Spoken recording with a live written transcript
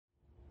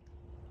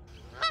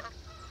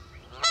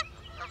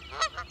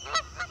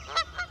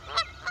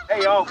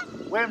y'all.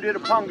 Welcome to the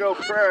Pungo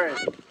Prairie.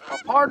 My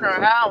partner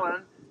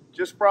Alan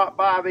just brought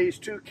by these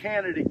two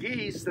Canada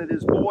geese that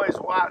his boys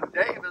White and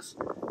Davis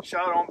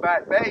shot on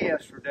Back Bay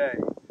yesterday.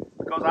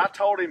 Because I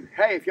told him,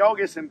 hey, if y'all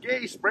get some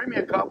geese, bring me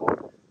a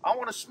couple. I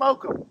want to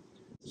smoke them.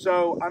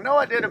 So I know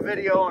I did a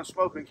video on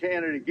smoking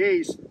Canada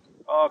geese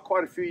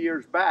quite a few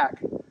years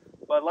back.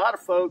 But a lot of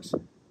folks,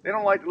 they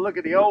don't like to look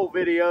at the old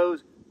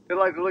videos. They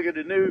like to look at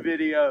the new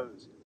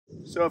videos.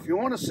 So if you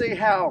want to see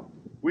how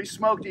we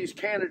smoke these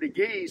Canada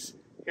geese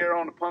here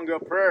on the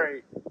Pungo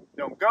Prairie,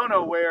 don't go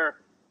nowhere,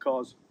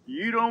 because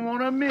you don't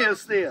want to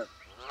miss this.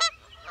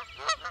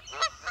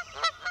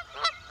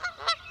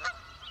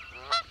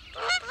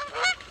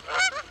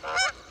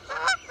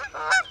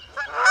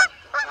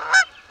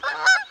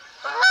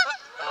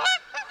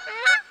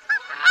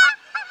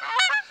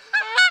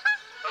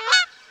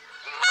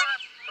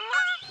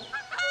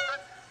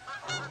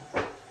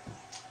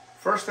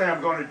 First thing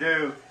I'm going to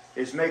do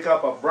is make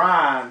up a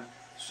brine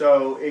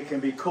so it can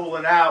be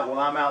cooling out while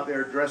I'm out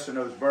there dressing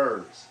those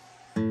birds.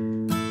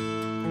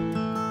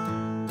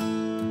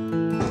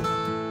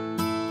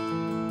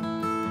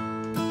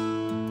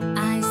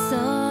 I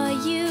saw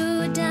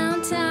you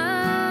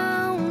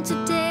downtown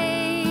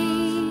today,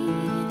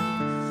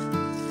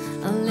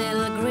 a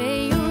little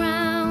gray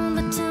around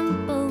the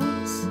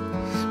temples,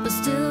 but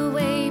still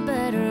way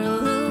better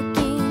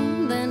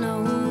looking than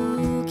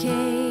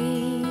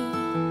okay.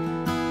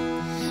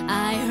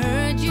 I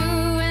heard you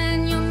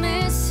and your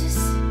missus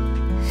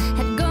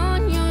had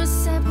gone your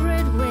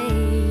separate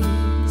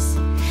ways.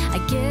 I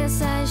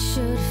guess I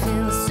should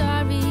feel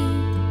sorry,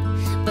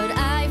 but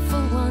I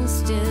for one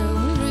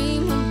still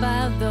dream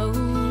about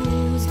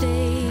those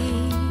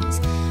days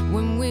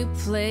when we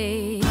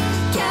played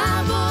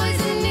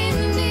cowboys and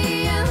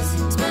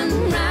Indians, spun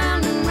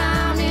round and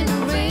round in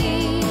the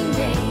rain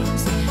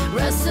games,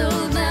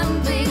 wrestled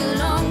them big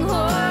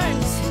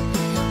longhorns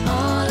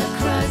all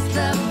across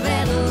the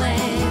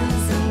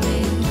Badlands, and we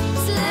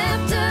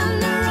slept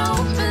under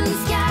open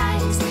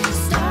skies,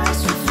 stars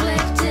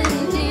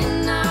reflecting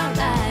in our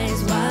eyes,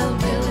 while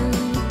Bill and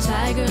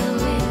Tiger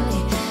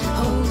Lily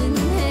holding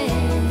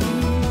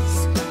hands.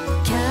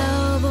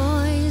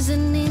 Cowboys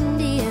and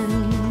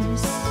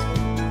Indians.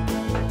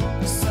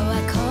 So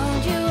I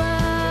called you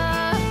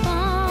up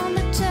on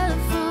the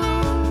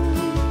telephone.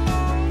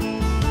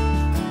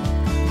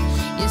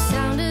 You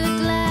sounded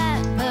glad,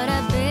 but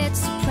a bit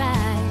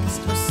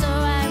surprised, or so I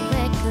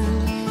reckon,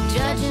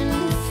 judging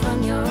from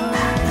your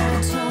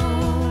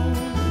tone.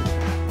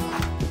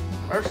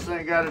 First thing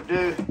I got to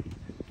do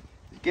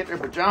is get their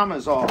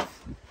pajamas off.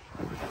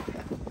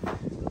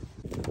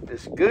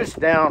 This goose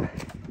down,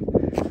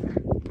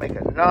 make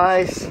a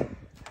nice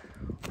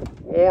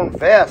warm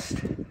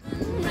vest.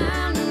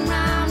 Round and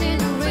round in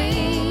the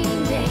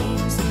rain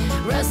days,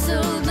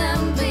 wrestled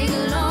them big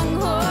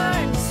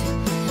longhorns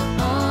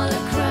all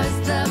across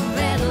the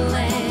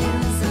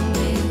Badlands, and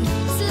we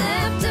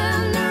slept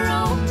under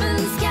open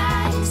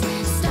skies,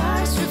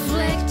 stars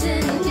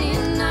reflecting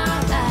in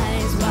our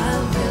eyes,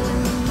 while Bill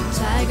and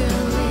Tiger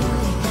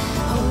Lily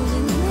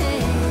holding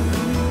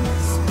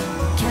hands.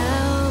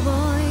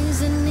 Cowboys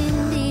and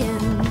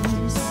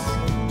Indians.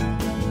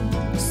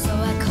 So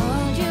I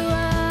called you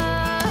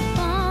up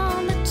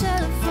on the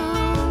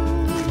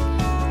telephone.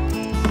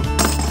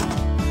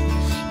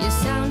 You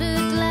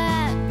sounded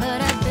glad,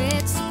 but a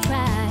bit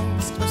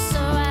surprised, or so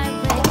I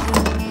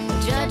reckon,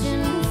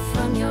 judging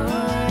from your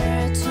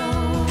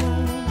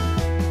tone.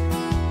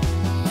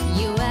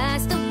 You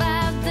asked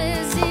about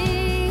this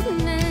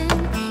evening,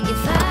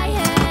 if I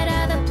had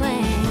other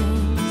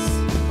plans,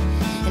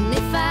 and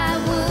if I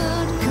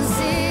would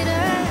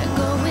consider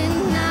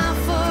going out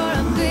for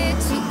a bit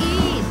to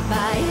eat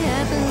by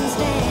heaven's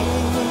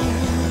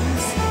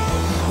dance.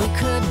 We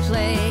could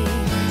play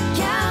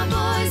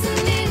cowboys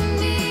and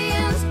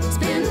Indians,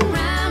 spin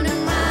round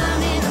and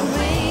round in a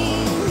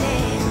rain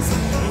dance,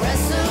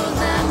 wrestle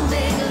them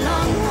big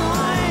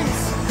longhorns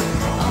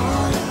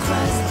all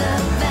across the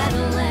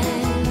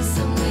Badlands,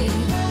 and we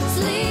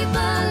sleep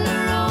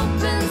under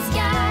open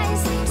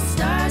skies,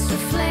 stars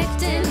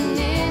reflecting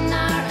in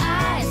our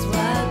eyes,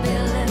 while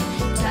Bill and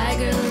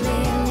Tiger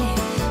Lily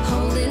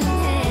holding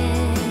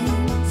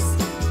hands.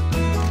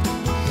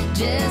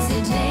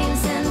 Jesse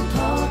James and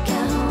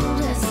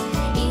Pocahontas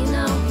in a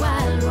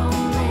wild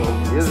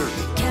romance. These are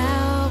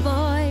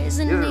Cowboys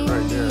and These are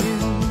right there.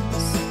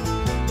 Indians.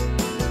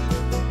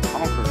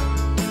 conquerors.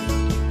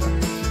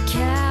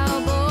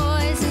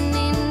 Cowboys and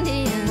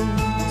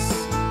Indians.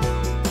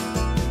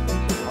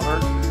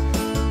 Robert.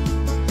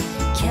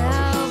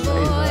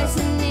 Cowboys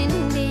and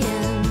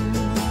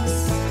Indians.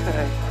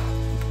 Okay.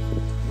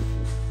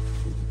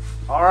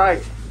 All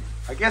right.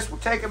 I guess we'll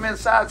take them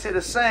inside to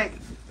the sink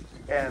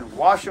and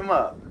wash them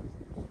up.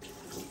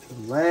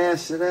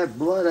 Last of that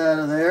blood out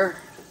of there.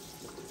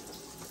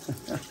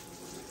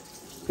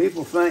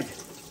 People think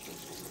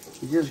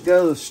you just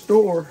go to the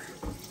store,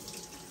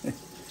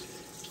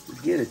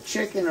 get a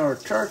chicken or a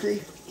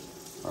turkey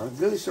or a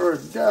goose or a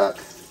duck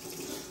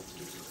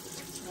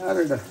out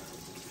of the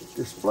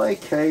display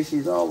case.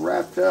 He's all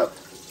wrapped up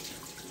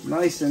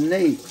nice and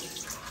neat.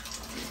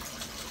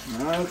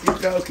 Okie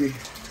dokie.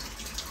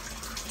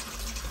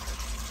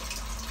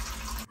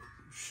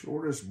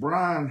 Shortest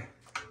brine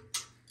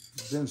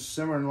has been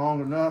simmering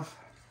long enough.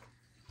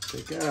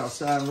 Take that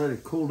outside and ready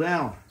to cool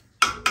down.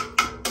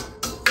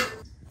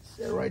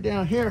 Set it right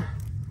down here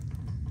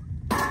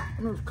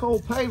under the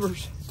cold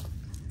pavers.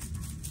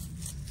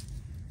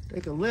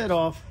 Take the lid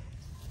off.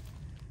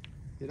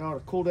 It ought to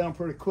cool down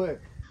pretty quick.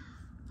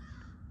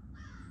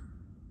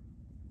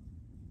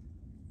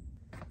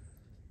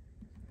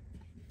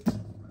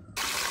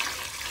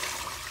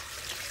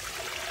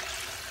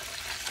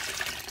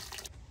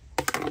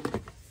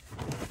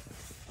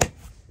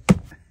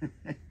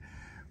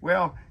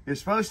 Well,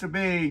 it's supposed to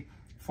be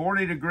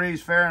 40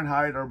 degrees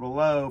Fahrenheit or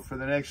below for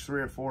the next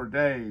 3 or 4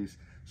 days.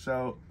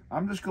 So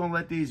I'm just gonna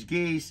let these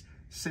geese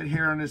sit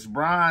here in this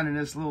brine in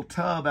this little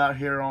tub out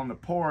here on the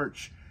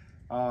porch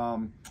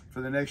for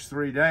the next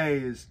 3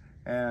 days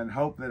and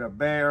hope that a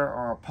bear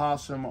or a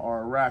possum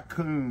or a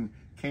raccoon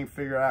can't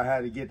figure out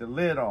how to get the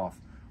lid off.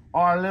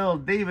 Our little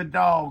diva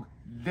dog,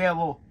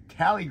 devil,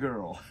 Tali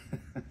Girl.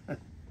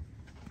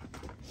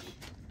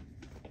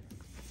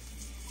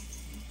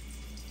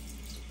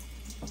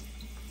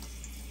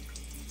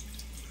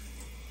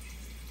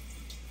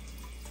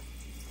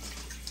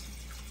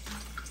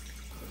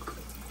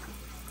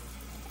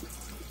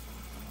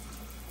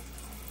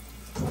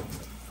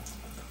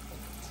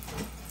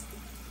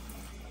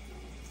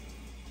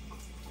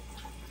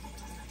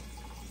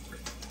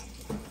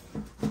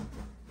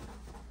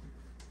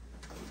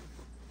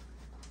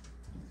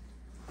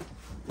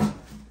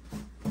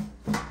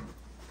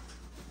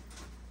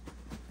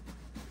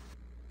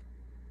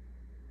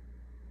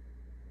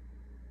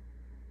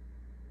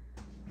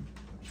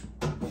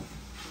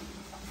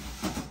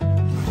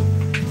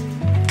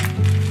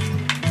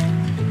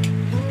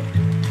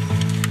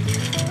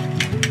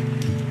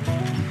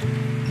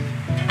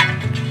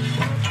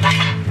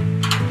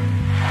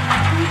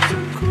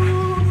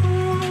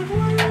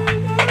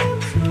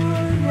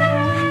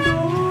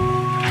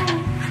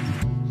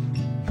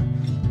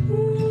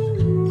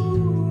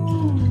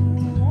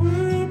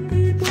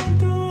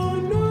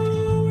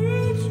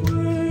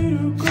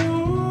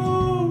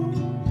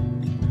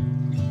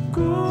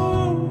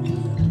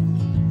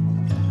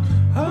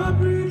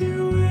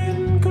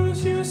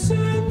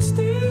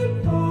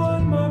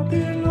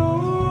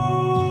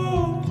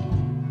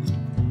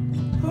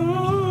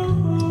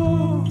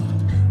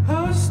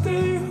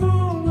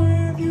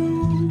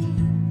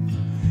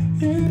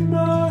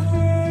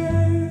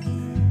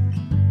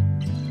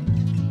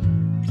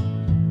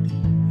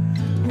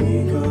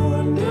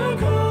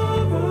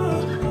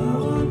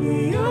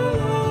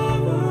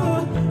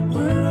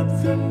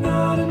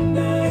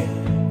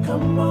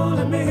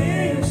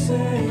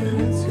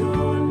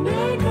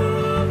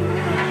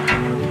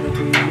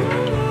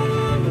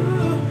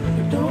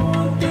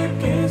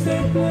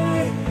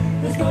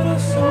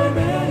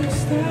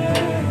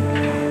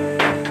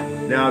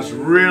 Now it's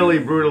really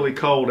brutally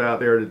cold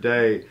out there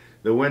today.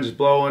 The wind's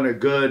blowing a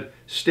good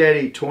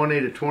steady 20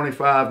 to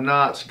 25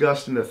 knots,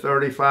 gusting to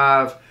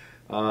 35.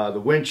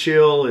 The wind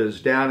chill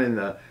is down in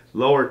the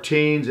lower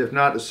teens, if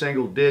not the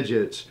single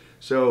digits.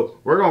 So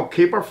we're going to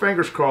keep our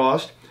fingers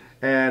crossed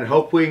and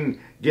hope we can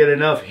get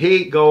enough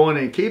heat going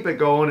and keep it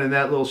going in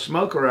that little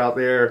smoker out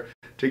there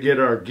to get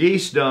our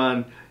geese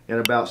done in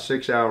about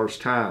 6 hours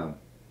time.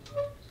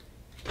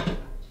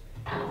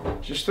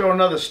 Just throw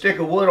another stick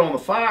of wood on the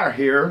fire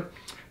here,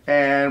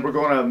 and we're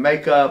going to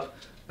make up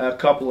a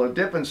couple of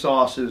dipping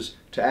sauces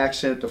to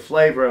accent the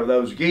flavor of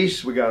those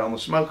geese we got on the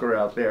smoker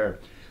out there.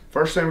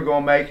 First thing we're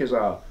going to make is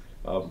a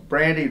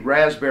brandied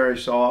raspberry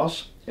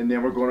sauce, and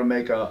then we're going to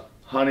make a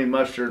honey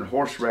mustard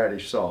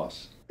horseradish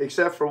sauce.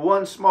 Except for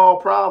one small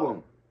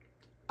problem.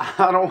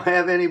 I don't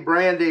have any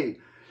brandy.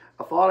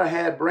 I thought I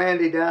had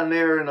brandy down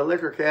there in the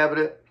liquor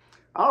cabinet.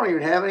 I don't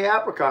even have any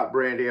apricot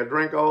brandy. I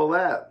drink all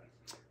that.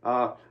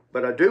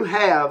 But I do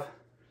have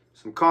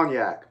some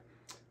cognac.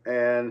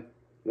 And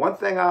one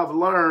thing I've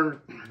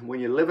learned, when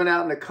you're living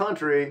out in the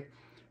country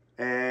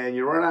and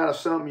you run out of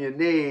something you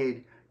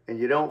need and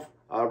you don't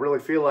really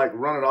feel like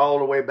running all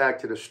the way back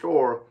to the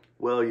store,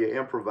 well, you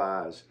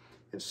improvise.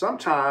 And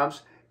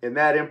sometimes in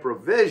that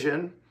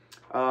improvisation,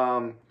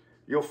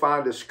 you'll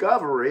find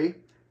discovery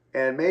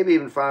and maybe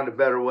even find a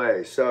better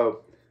way.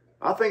 So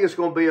I think it's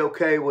going to be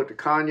okay with the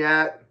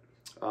cognac.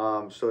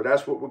 So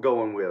that's what we're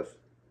going with.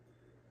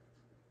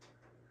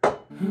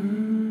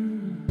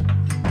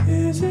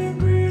 Is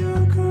it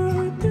real?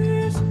 Could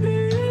this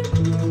be a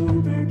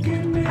new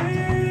beginning?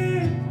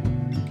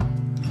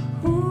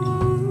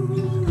 Ooh,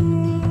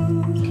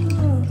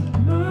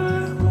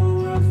 my whole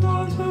world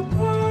falls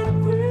apart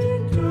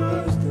with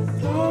just the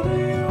thought of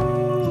you.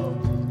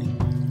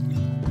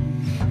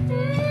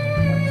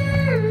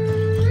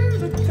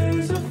 But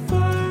there's a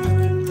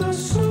fire in my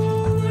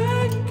soul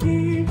that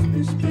keeps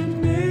me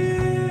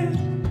spinning.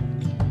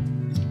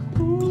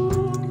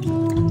 Ooh,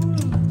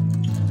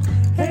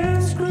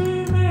 and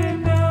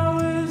screaming now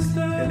is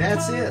the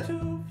That's it.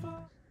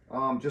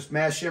 Just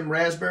mash them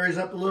raspberries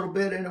up a little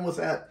bit in them with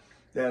that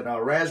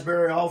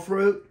raspberry all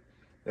fruit,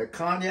 that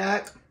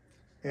cognac,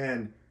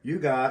 and you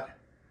got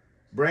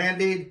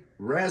brandied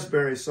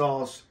raspberry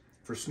sauce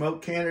for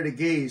smoked Canada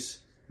geese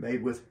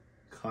made with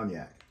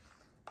cognac.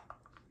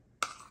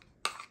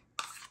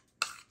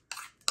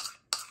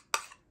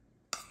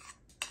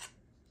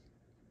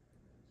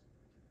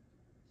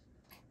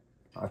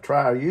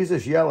 I use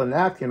this yellow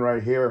napkin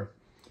right here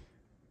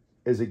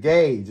as a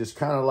gauge. It's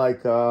kind of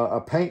like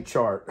a paint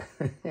chart.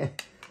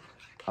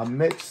 I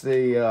mix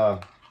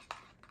the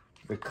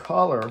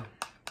color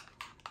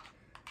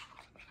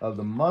of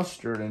the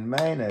mustard and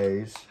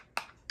mayonnaise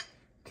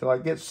till I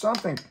get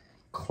something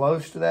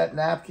close to that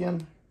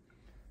napkin.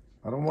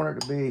 I don't want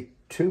it to be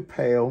too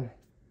pale,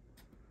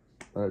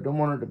 but I don't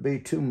want it to be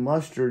too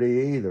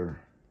mustardy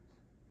either.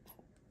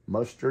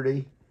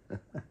 Mustardy?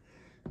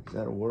 Is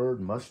that a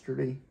word?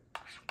 Mustardy?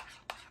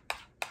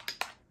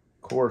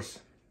 Of course,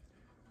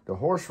 the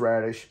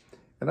horseradish,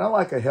 and I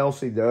like a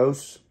healthy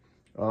dose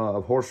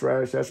of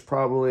horseradish. That's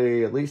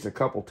probably at least a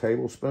couple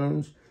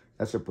tablespoons.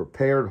 That's a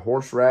prepared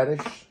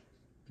horseradish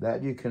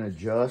that you can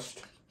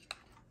adjust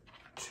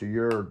to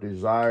your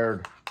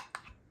desired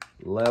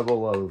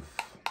level of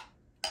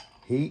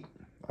heat,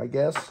 I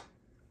guess.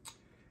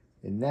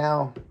 And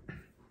now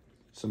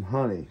some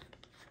honey.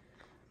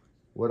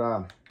 What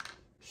I'm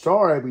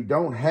sorry we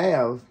don't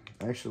have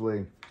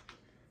actually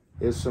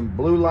is some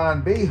blue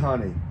line bee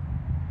honey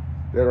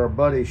that our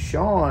buddy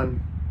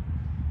Sean,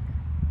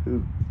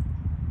 who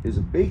is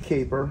a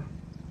beekeeper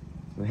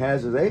and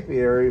has his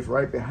apiaries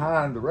right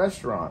behind the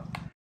restaurant.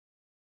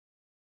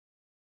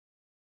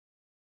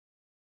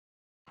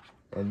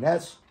 And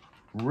that's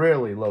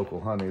really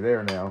local honey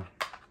there now.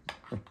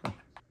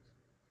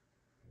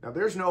 Now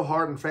there's no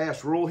hard and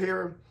fast rule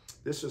here.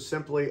 This is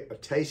simply a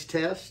taste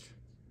test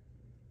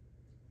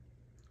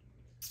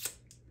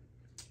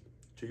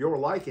to your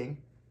liking.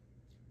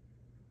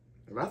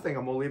 And I think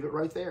I'm gonna leave it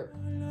right there.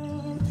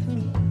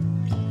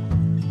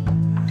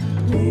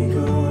 We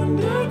go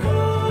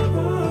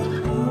undercover,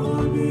 I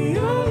will be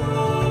your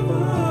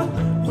lover.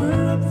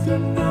 We're up through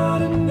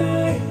night and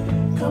day.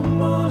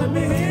 Come on, let me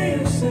hear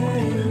you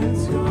say,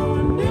 let's go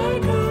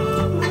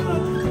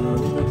undercover. I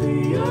will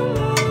be your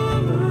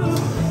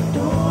lover.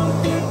 Don't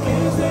want the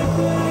games they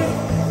play.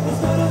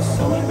 It's not us,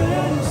 so we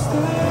better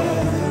stay.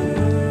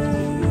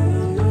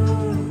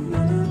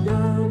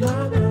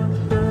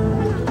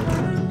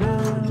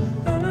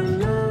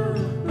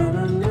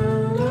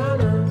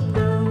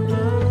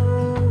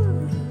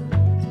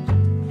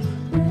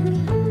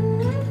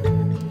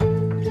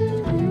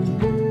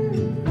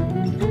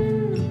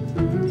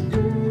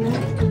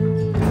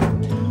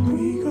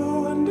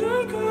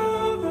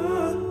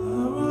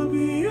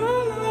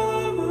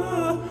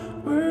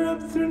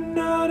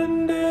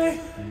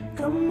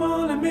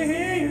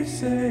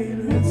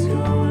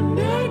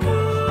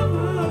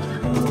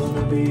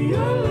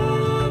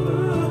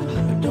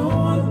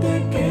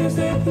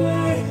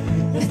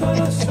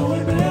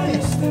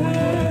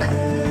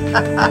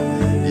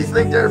 You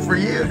think they're for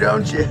you,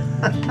 don't you?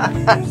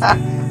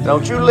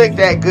 Don't you lick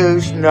that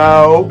goose,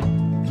 no.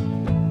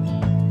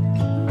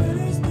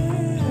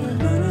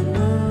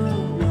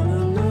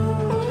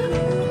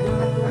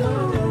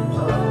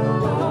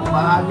 Oh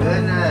my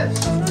goodness.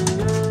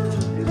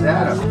 Is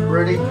that a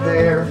pretty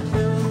pair of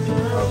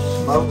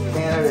smoked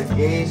Canada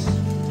geese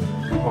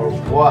or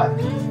what?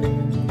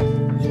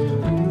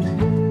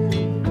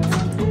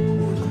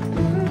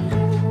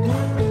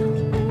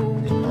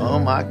 Oh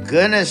my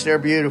goodness, they're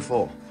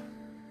beautiful.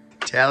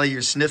 Tali,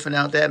 you're sniffing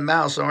out that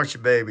mouse, aren't you,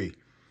 baby?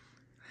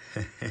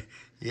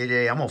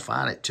 Yeah, I'm gonna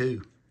find it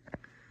too.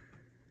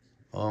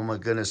 Oh my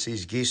goodness,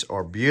 these geese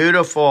are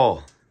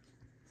beautiful.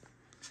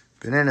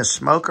 Been in a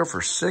smoker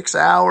for 6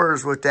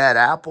 hours with that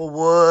apple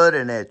wood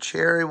and that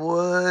cherry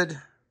wood.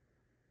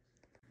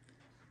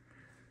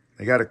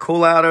 They got to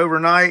cool out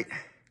overnight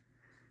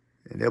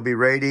and they'll be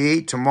ready to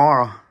eat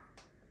tomorrow.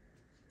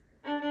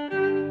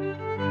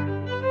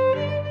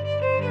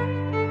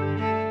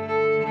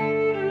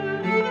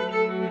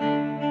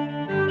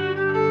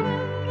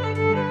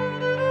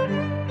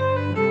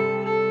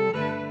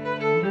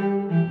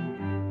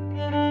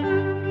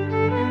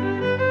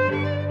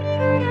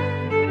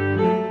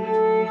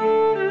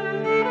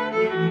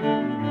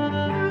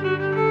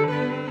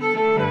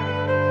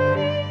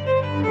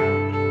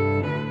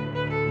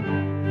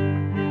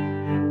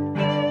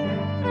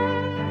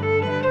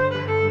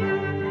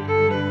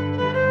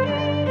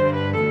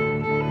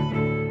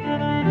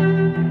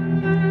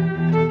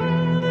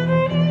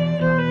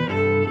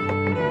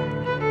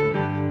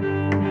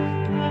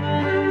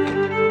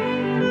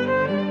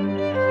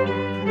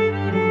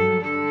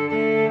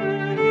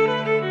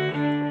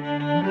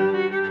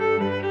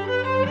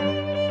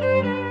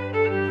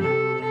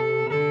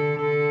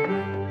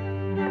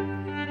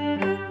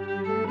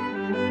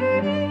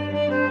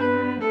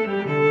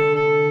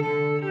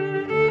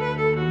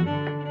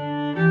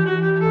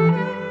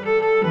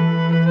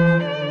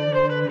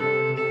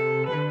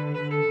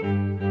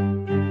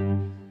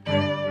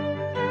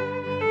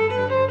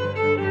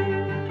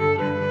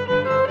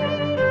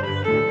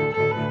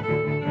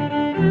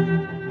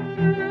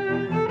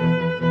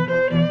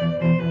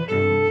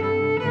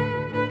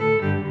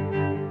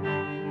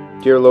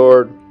 Dear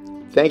Lord,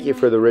 thank you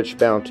for the rich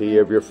bounty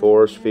of your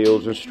forests,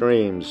 fields, and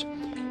streams,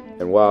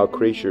 and wild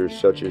creatures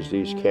such as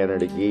these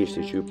Canada geese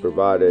that you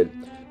provided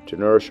to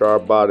nourish our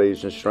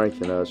bodies and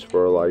strengthen us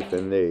for a life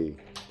in thee.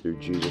 Through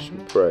Jesus we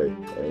pray.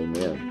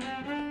 Amen.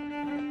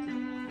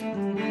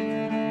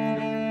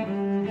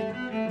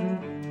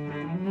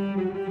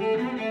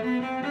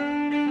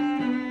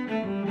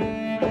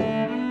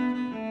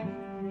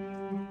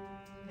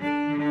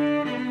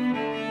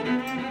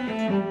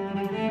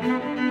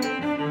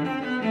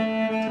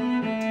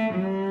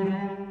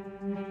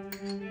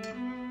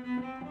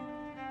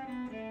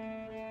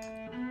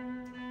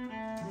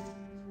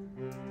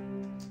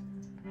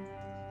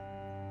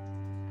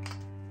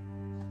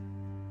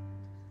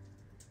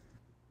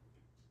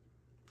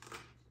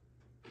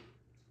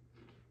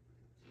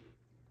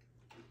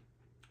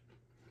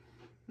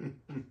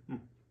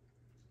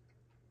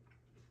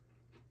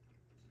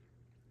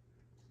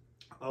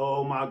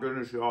 Oh my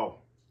goodness, y'all.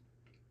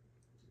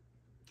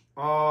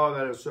 Oh,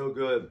 that is so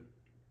good.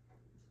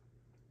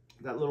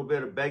 That little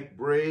bit of baked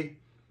brie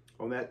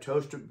on that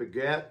toasted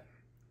baguette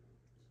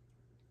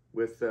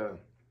with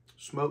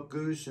smoked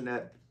goose and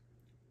that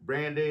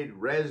brandied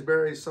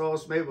raspberry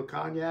sauce made with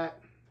cognac.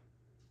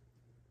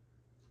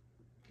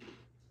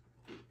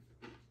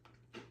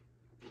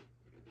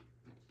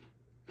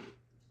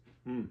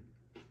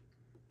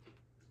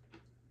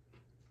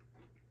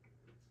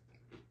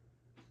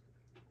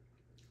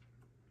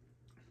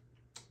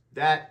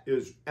 That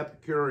is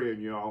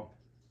Epicurean, y'all.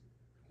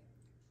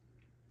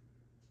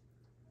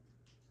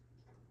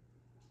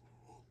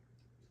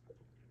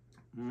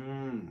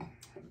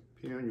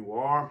 Pinot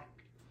Noir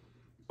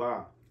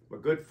by my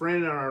good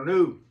friend and our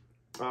new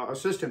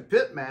assistant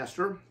pit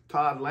master,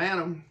 Todd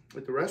Lanham,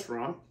 at the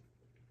restaurant.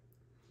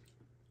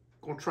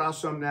 Gonna try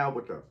some now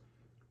with the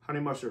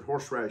honey mustard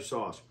horseradish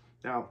sauce.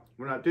 Now,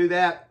 when I do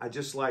that, I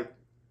just like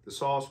the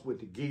sauce with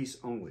the geese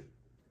only.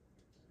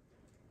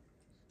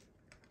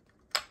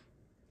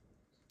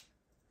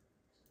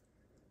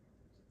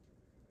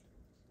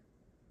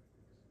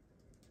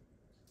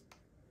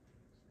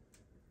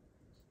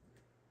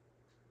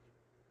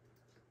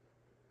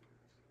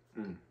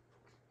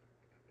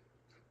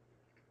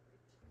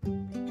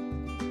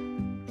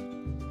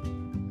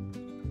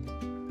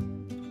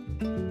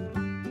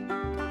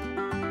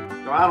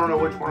 So I don't know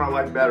which one I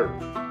like better,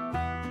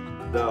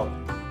 the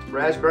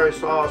raspberry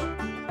sauce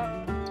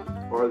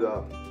or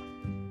the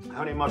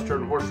honey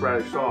mustard and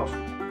horseradish sauce.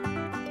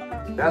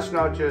 That's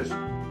not just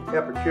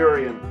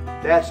Epicurean,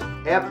 that's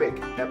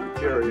epic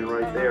Epicurean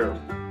right there.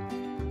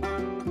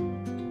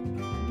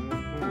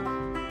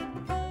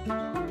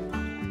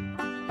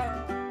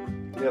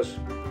 This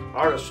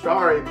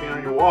Artistari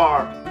Pinot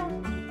Noir,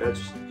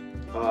 that's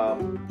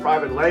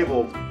private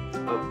label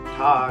of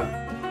Todd.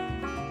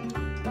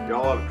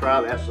 Y'all ought to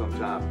try that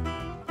sometime.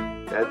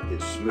 That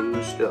is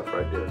smooth stuff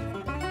right there.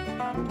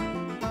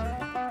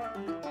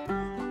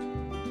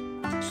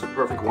 It's the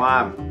perfect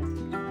wine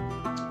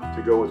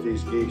to go with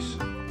these geese.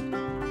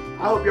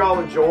 I hope y'all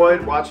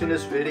enjoyed watching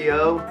this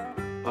video,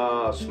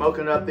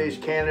 smoking up these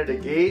Canada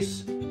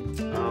geese.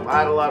 I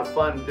had a lot of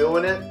fun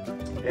doing it,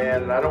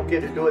 and I don't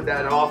get to do it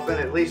that often,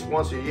 at least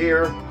once a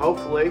year.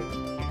 Hopefully,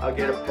 I'll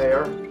get a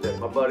pair that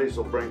my buddies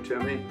will bring to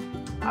me.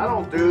 I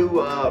don't do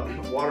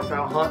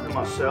waterfowl hunting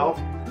myself.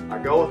 I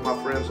go with my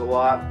friends a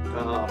lot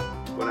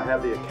when I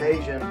have the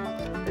occasion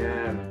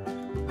and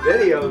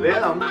video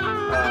them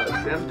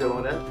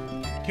doing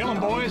it. Kill 'em,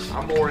 boys.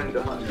 I'm more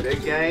into hunting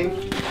big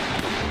game.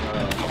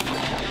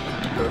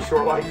 I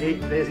sure like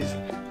eating these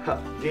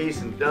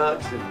geese and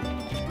ducks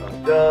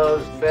and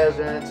doves,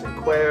 pheasants,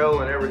 and quail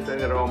and everything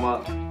that all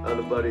my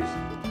other buddies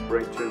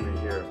bring to me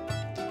here.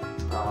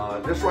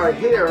 This right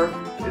here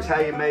is how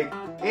you make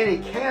any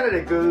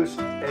Canada goose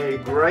a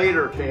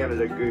greater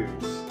Canada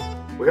goose.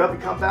 We hope you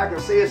come back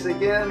and see us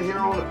again here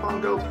on the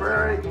Pungo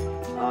Prairie.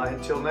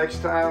 Until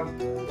next time,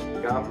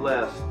 God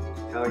bless.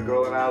 Tali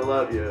Girl and I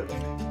love you.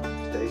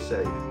 Stay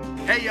safe.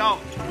 Hey y'all,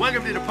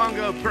 welcome to the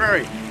Pungo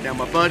Prairie. Now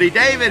my buddy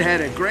David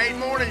had a great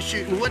morning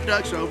shooting wood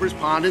ducks over his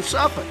pond in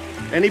Suffolk.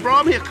 And he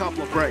brought me a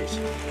couple of brace.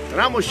 And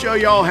I'm gonna show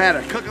y'all how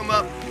to cook them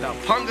up the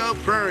Pungo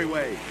Prairie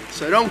way.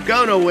 So don't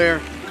go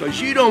nowhere,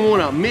 because you don't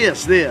wanna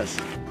miss this.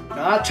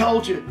 Now I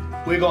told you,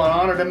 we're gonna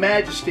honor the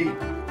majesty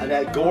of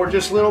that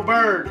gorgeous little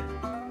bird.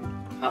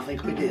 I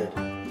think we did.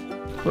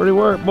 Pretty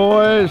work,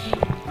 boys.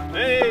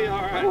 Hey,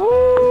 all right.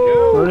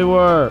 Pretty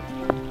work.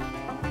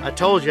 I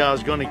told you I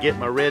was gonna get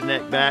my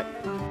redneck back.